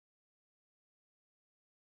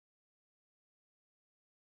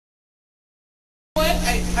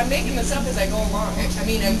I'm making this up as I go along. I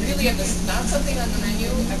mean, I really have this, not something on the menu.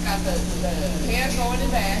 I've got the pan going in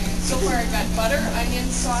back. So far I've got butter, onions,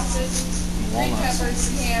 sausage, green peppers,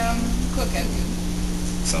 ham, cooking.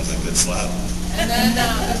 Sounds like a good slap. And then,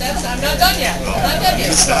 but that's, I'm not done yet. I'm not done yet.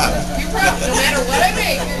 Stop. You're probably, no matter what I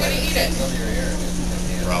make, you're going to eat it.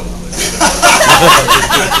 Probably.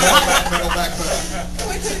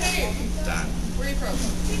 What's your name? Don. Where are you from?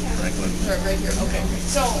 Franklin. Right here. Okay.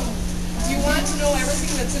 So, do you want to know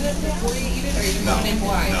everything that's in it before you eat it, or you want to name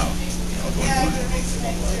why? No. I'll go in blind.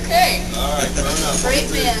 Okay. All right, fair enough. Great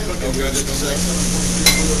man. Cooking good, just a second.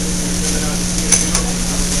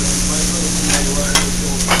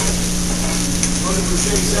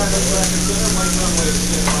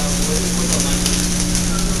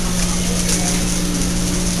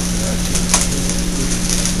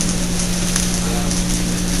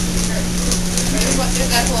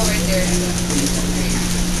 That hole right there.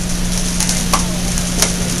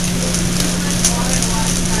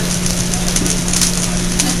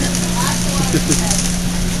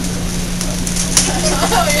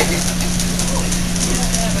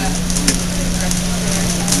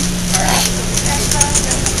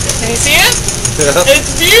 Can you see it? Yeah.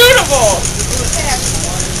 It's beautiful!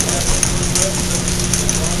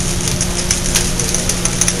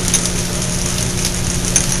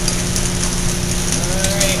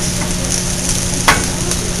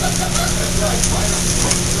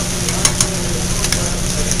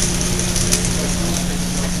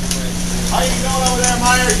 How you doing over there,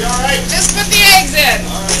 Meyers? You all right? Just put the eggs in.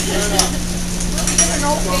 All right, fair enough.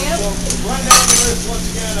 So run down the list once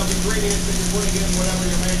again of ingredients that you're putting in whatever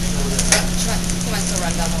you're making over there. He wants to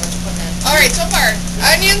run down the list. All right, so far,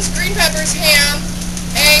 onions, green peppers, ham,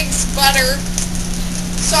 eggs, butter,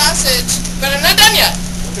 sausage, but I'm not done yet.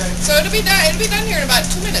 Okay. So it'll be done. It'll be done here in about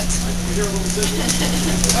 2 minutes. I can hear a little sizzle.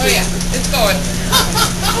 Oh yeah, it's going.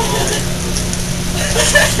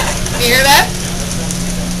 You hear that?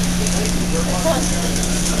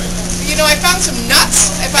 You know, I found some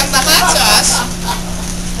nuts. I found the hot sauce.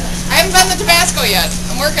 I haven't found the Tabasco yet.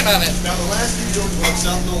 I'm working on it. Now, the last few George Webb,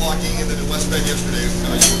 South Milwaukee, and then in West Bend yesterday, you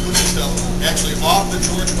put this stuff actually off the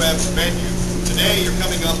George Webb's menu. Today, you're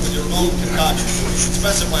coming up with your own concoction. You should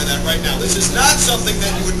specify that right now. This is not something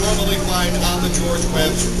that you would normally find on the George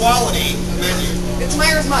Webb's quality menu. It's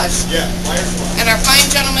Meyers mush. Yeah, Meyers mush. And our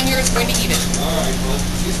fine gentleman here is going to eat it. All right, well,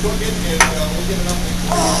 she's cooking, and we'll get it up.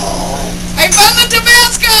 Oh! I found the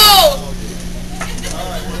Tabasco! All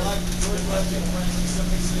right, we're live to George Webb's in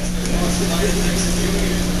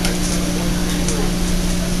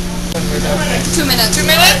 2 minutes. 2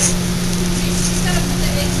 minutes?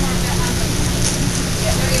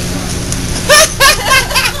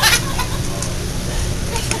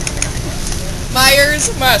 Meyers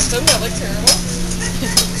must. Doesn't that look terrible?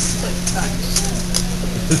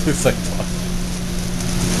 It looks like talk.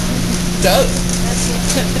 It does.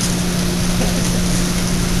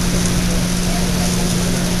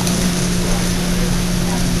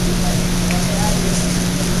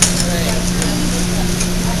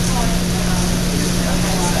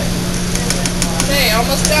 Okay,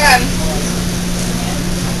 almost done.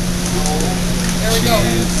 There we go.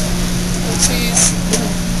 Little cheese.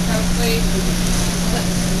 Probably.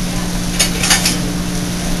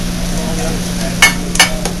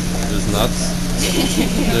 There's nuts.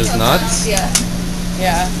 There's nuts. Yeah.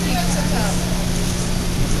 Yeah.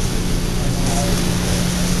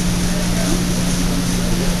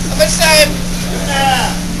 How much time?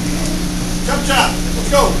 Yeah. Chop chop. Let's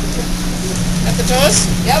go. At the toast?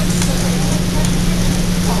 Yep.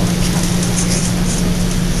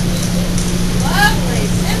 Lovely,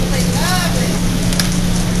 simply lovely.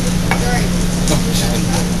 Sorry.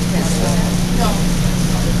 No.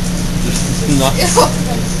 Nuts.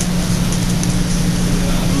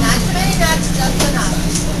 Not too many nuts, just enough.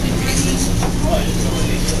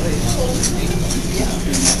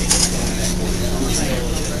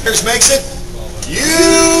 Here's makes it.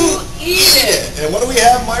 You eat it. And what do we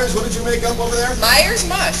have, Meyers? What did you make up over there? Meyers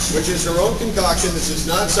mush. Which is her own concoction. This is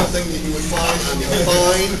not something that you would find on the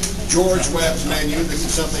fine George Webb's menu. This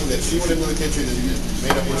is something that she went into the kitchen and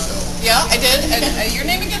made up herself. Yeah, I did. And your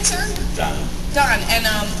name again, sir? Don. Don. And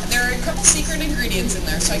there are a couple secret ingredients in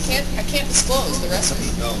there, so I can't disclose the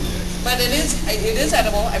recipe. No. But it is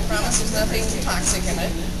edible. I promise there's nothing toxic in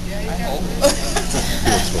it. I hope.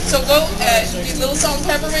 So go, a little salt and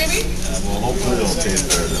pepper maybe? Well, hopefully it'll taste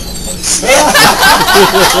better than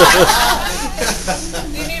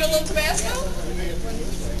Do you need a little Tabasco?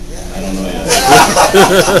 I don't know yet.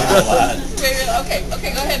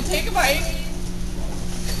 Okay, go ahead, take a bite.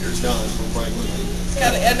 Here's Don from Franklin.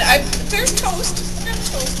 And there's toast. I got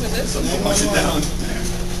toast with it. So mush it down.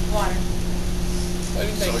 Water. What do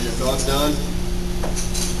you So think? your thoughts, Don?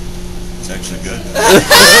 It's actually good. There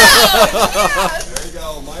you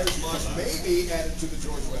go. Meyers must maybe added to the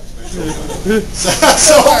George Webb special.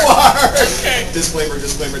 So far. Okay. Disclaimer.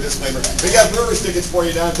 We got Brewers tickets for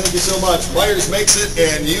you, Don. Thank you so much. Meyers makes it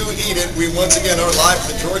and you eat it. We once again are live at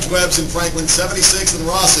the George Webb's in Franklin, 76 in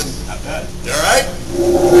Rawson. Not bad. You all right?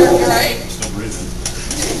 You're right? Still breathing.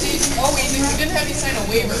 Oh, we didn't have you sign a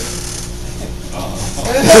waiver.